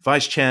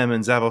 Vice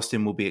Chairman Zav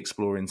Austin will be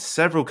exploring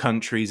several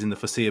countries in the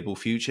foreseeable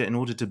future in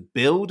order to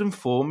build and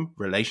form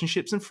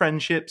relationships and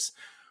friendships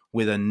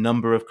with a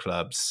number of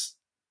clubs.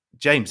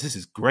 James, this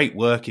is great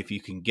work if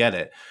you can get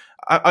it.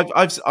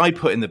 I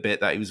put in the bit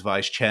that he was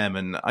Vice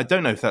Chairman. I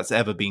don't know if that's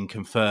ever been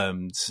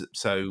confirmed,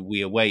 so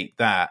we await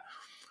that.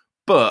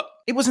 But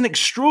it was an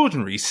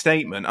extraordinary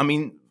statement. I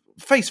mean,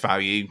 face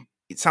value,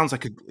 it sounds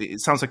like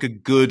a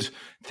good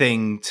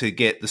thing to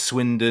get the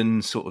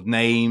Swindon sort of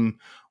name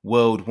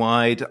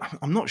worldwide.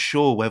 I'm not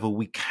sure whether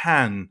we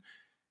can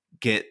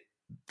get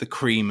the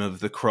cream of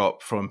the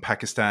crop from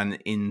Pakistan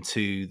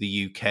into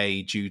the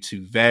UK due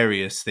to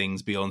various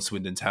things beyond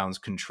Swindon Town's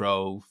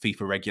control,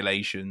 FIFA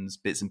regulations,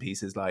 bits and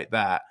pieces like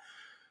that.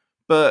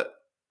 But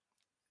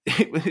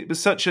it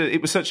was such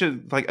a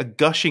like a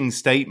gushing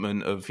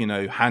statement of,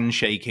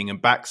 handshaking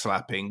and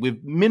backslapping with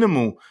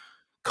minimal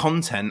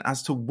content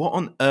as to what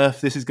on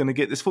earth this is going to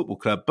get this football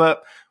club.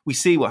 But we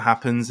see what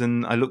happens,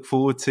 and I look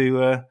forward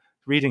to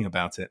reading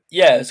about it.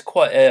 Yeah, it's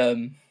quite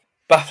a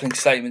baffling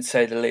statement, to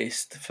say the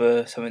least,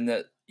 for something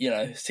that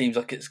seems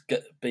like it's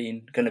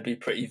going to be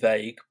pretty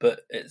vague.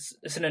 But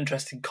it's an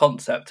interesting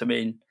concept. I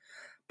mean,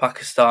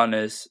 Pakistan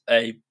is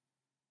a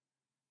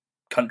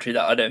country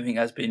that I don't think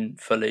has been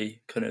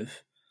fully kind of,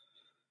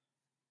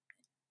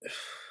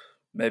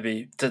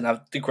 maybe doesn't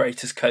have the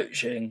greatest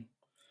coaching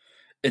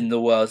in the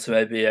world, so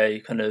maybe a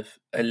kind of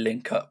a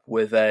link up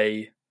with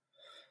a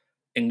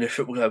English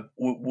football club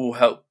will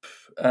help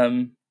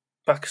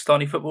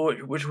Pakistani football,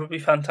 which would be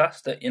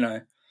fantastic,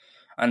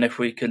 And if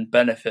we can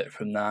benefit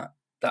from that,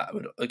 that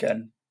would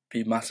again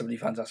be massively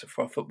fantastic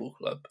for our football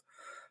club.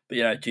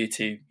 But due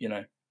to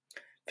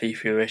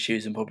FIFA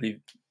issues and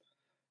probably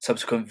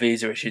subsequent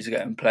visa issues of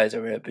getting players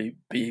over here,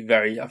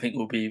 I think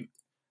we'll be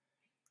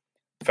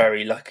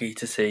very lucky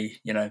to see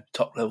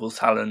top level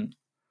talent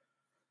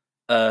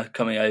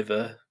coming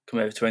over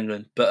to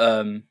England.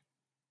 But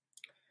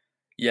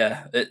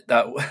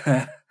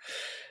the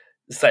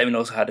statement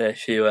also had a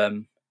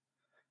few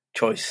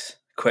choice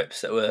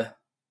quips that were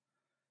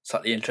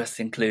slightly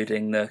interesting,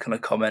 including the kind of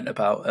comment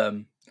about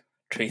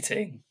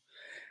treating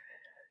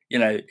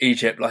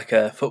Egypt like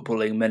a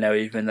footballing minnow,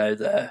 even though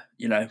they're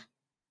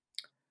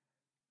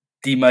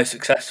the most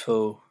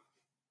successful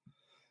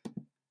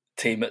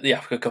team at the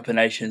Africa Cup of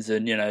Nations,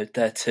 and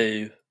their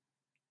two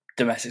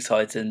domestic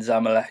sides in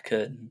Zamalek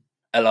and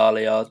El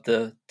Ahly are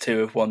the two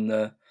who have won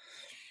the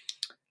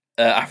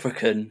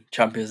African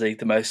Champions League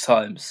the most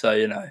times. So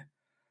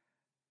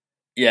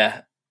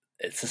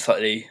it's a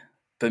slightly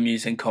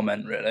bemusing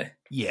comment, really.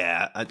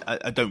 Yeah,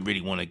 I don't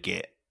really want to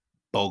get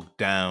bogged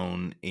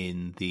down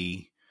in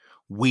the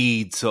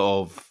weeds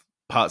of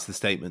parts of the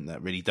statement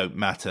that really don't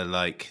matter,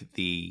 like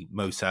the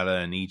Mo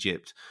Salah and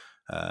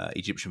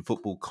Egyptian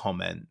football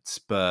comments.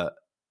 But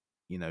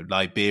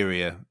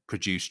Liberia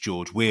produced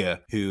George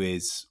Weah, who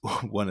is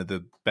one of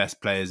the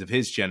best players of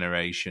his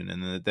generation,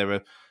 and there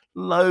are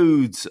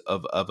loads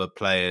of other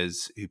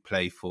players who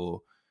play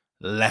for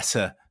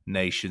lesser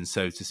nations,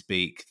 so to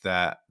speak,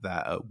 that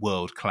are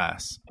world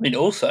class. I mean,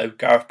 also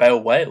Gareth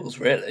Bale, Wales,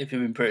 really, if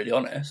you've been brutally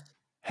honest.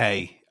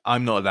 Hey,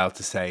 I'm not allowed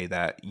to say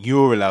that.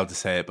 You're allowed to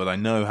say it, but I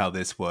know how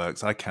this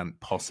works. I can't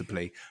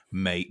possibly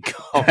make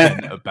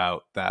comment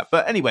about that.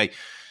 But anyway,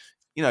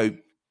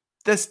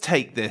 let's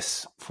take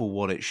this for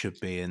what it should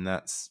be, and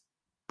that's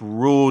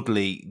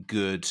broadly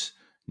good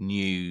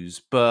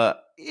news.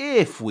 But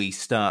if we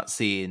start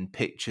seeing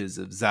pictures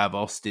of Zav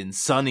Austin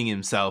sunning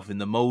himself in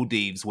the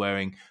Maldives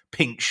wearing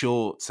pink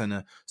shorts and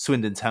a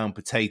Swindon Town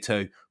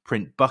potato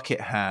print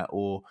bucket hat,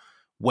 or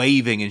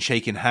waving and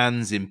shaking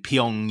hands in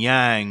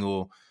Pyongyang,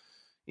 or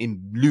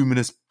in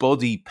luminous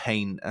body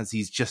paint as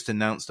he's just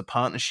announced a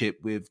partnership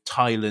with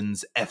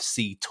Thailand's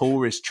FC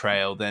Tourist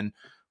Trail, then,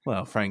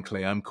 well,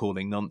 frankly, I'm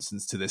calling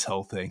nonsense to this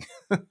whole thing.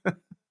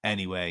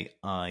 Anyway,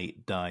 I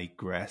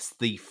digress.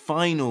 The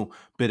final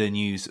bit of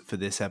news for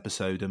this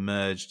episode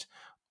emerged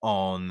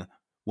on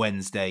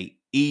Wednesday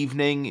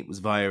evening. It was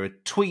via a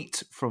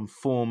tweet from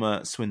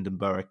former Swindon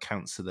Borough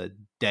Councillor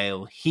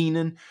Dale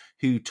Heenan,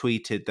 who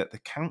tweeted that the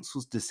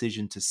council's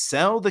decision to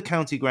sell the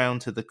county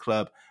ground to the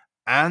club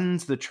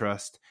and the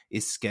trust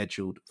is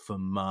scheduled for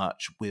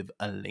March, with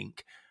a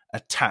link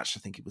attached. I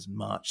think it was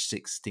March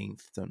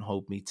 16th. Don't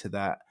hold me to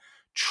that.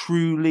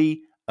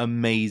 Truly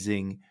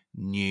amazing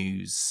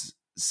news.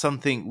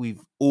 Something we've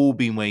all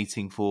been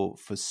waiting for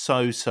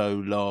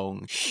so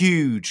long.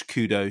 Huge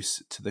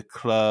kudos to the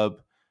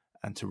club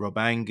and to Rob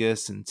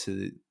Angus and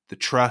to the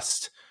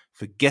trust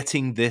for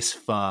getting this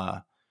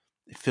far.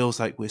 It feels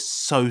like we're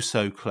so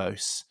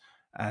close,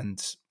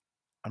 and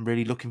I'm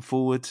really looking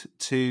forward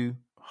to,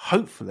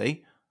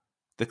 hopefully,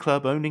 the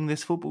club owning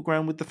this football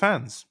ground with the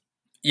fans.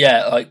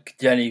 Yeah, like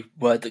the only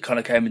word that kind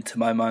of came into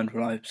my mind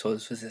when I saw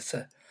this was it's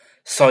a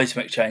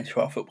seismic change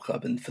for our football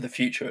club and for the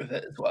future of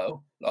it as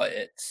well. Like,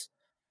 it's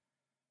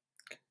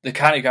the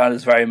county ground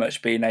has very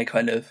much been a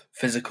kind of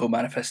physical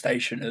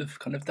manifestation of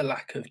kind of the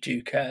lack of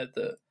due care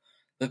that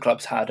the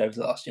club's had over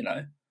the last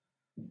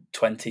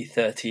 20,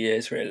 30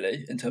 years,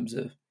 really, in terms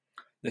of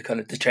the kind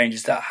of the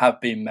changes that have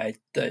been made.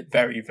 The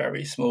very,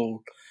 very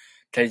small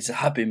changes that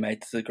have been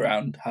made to the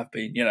ground have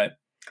been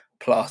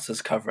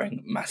plasters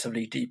covering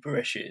massively deeper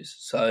issues.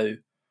 So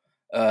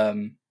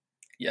it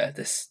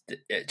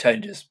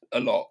changes a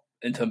lot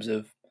in terms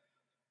of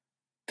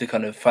the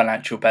kind of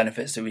financial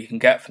benefits that we can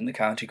get from the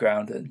county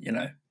ground, and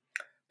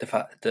the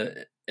fact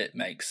that it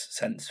makes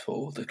sense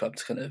for the club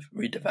to kind of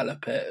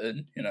redevelop it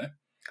and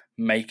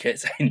make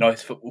it a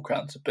nice football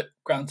ground to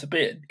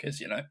be in. Because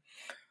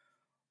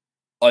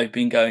I've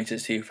been going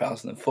since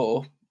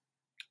 2004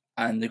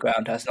 and the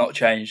ground has not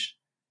changed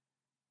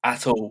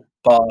at all,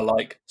 bar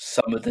like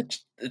some of the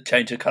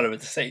change of colour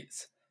of the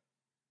seats.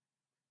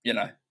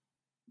 Like,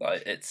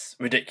 it's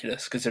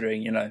ridiculous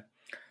considering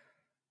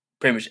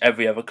pretty much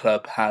every other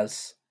club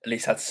has at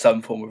least had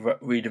some form of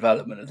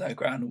redevelopment of their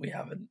ground, and we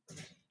haven't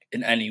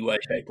in any way,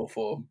 shape or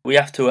form. We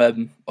have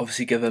to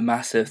obviously give a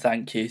massive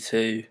thank you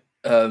to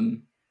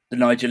the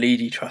Nigel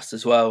Eady Trust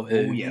as well,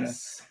 who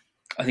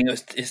I think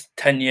it's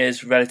 10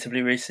 years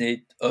relatively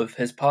recently of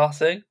his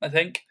passing, I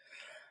think.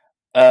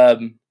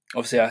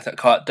 Obviously, I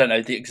don't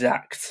know the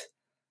exact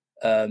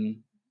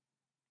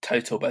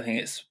total, but I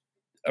think it's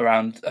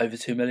around over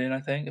 2 million.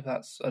 I think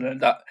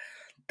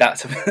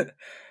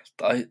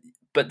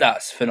but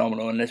that's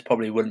phenomenal, and this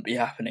probably wouldn't be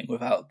happening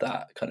without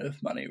that kind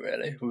of money.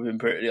 Really, if we've been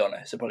brutally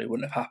honest, it probably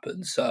wouldn't have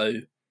happened.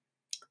 So,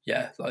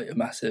 yeah, like a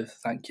massive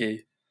thank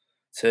you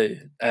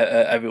to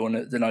everyone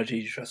at the Nigel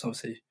Eady Trust.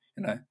 Obviously,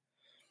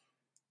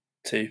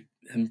 to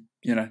him,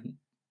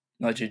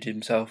 Nigel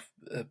himself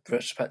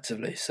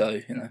retrospectively. So,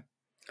 you know,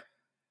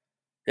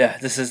 yeah,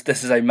 this is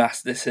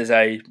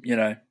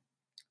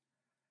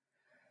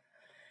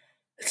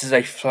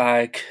a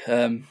flag,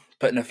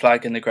 putting a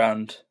flag in the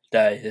ground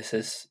day. This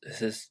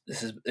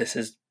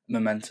is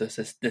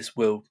momentous. This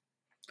will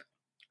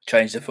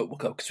change the football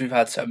club, because we've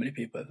had so many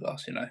people over the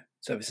last,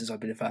 so ever since I've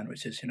been a fan,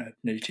 which is,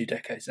 nearly 2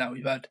 decades now,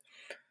 we've had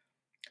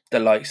the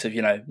likes of,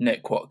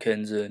 Nick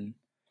Watkins, and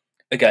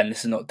again,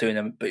 this is not doing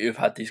them, but you've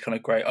had these kind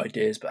of great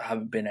ideas, but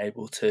haven't been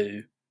able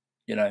to,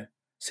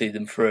 see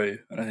them through.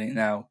 And I think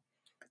now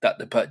that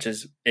the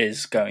purchase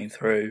is going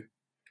through,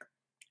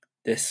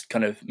 this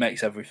kind of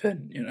makes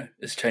everything,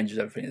 this changes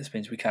everything. This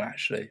means we can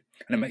actually,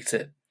 and it makes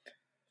it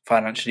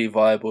financially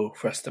viable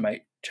for us to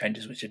make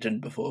changes, which it didn't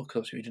before, because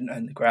obviously we didn't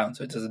own the ground.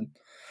 So it doesn't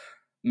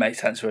make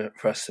sense for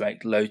us to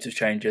make loads of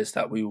changes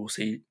that we will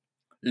see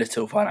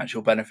little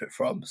financial benefit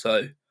from.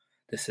 So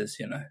this is,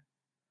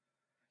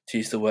 to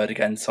use the word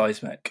again,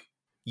 seismic.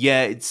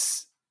 Yeah,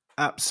 it's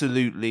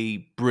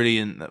absolutely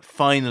brilliant that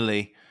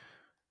finally,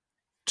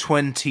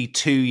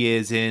 22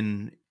 years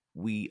in,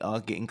 we are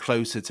getting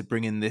closer to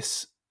bringing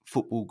this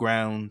football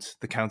ground,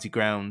 the county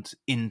ground,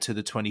 into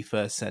the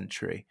 21st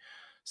century.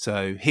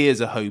 So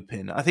here's a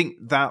hoping. I think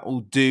that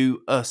will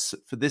do us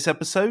for this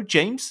episode.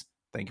 James,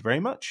 thank you very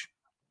much.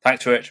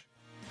 Thanks, Rich.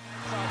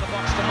 The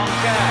box to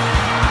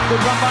Moncur. Good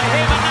run by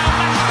him, and now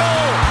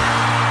Maskell.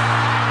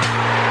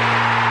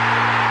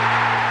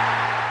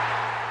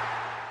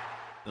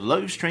 The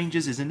Low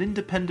Strangers is an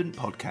independent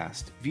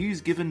podcast.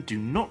 Views given do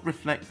not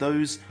reflect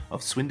those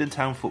of Swindon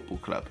Town Football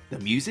Club. The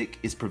music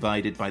is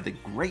provided by the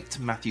great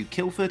Matthew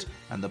Kilford,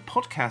 and the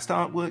podcast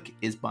artwork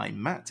is by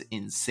Matt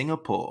in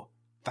Singapore.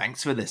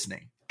 Thanks for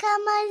listening.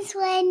 Come on,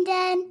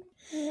 Swindon.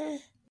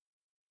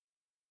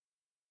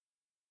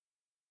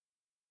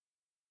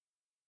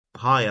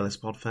 Hi, Ellis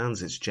Pod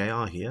fans, it's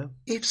JR here.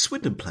 If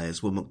Swindon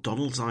players were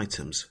McDonald's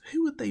items,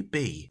 who would they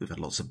be? We've had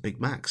lots of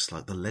Big Macs,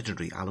 like the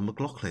legendary Alan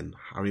McLaughlin,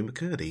 Harry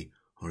McCurdy,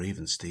 or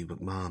even Steve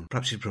McMahon.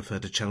 Perhaps you'd prefer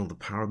to channel the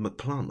power of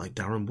McPlant like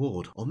Darren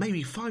Ward, or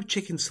maybe 5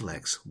 chicken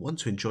selects, one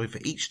to enjoy for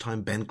each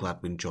time Ben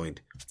Gladwin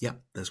joined.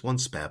 Yep, there's one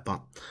spare,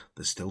 but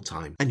there's still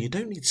time. And you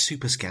don't need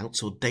Super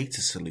Scouts or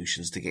data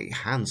solutions to get your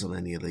hands on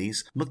any of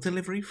these.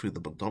 McDelivery through the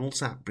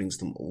McDonald's app brings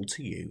them all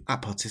to you.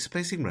 At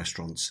participating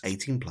restaurants,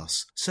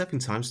 18+.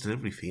 Serving times,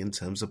 delivery fee and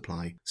terms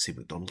apply. See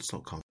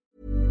mcdonalds.com.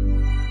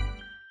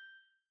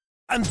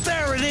 And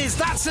there it is,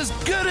 that's as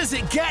good as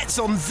it gets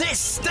on this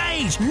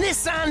stage.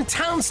 Nissan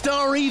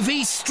Townstar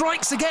EV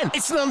strikes again.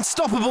 It's an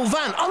unstoppable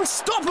van,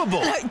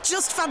 unstoppable.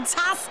 Just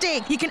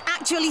fantastic. You can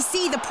actually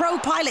see the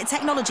ProPilot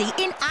technology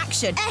in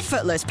action.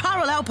 Effortless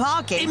parallel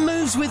parking. It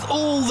moves with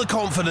all the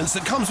confidence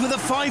that comes with a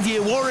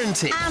 5-year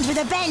warranty. And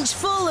with a bench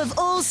full of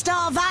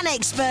all-star van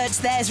experts,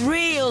 there's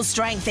real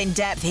strength in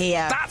depth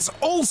here. That's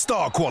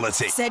all-star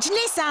quality. Search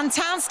Nissan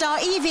Townstar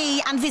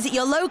EV and visit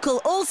your local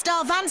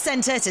all-star van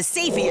centre to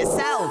see for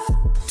yourself.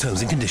 Terms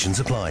and conditions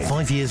apply.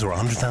 5 years or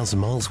 100,000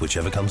 miles,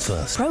 whichever comes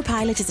first.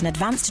 ProPilot is an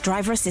advanced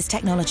driver assist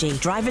technology.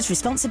 Driver's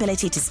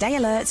responsibility to stay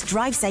alert,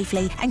 drive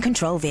safely, and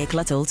control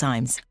vehicle at all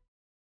times.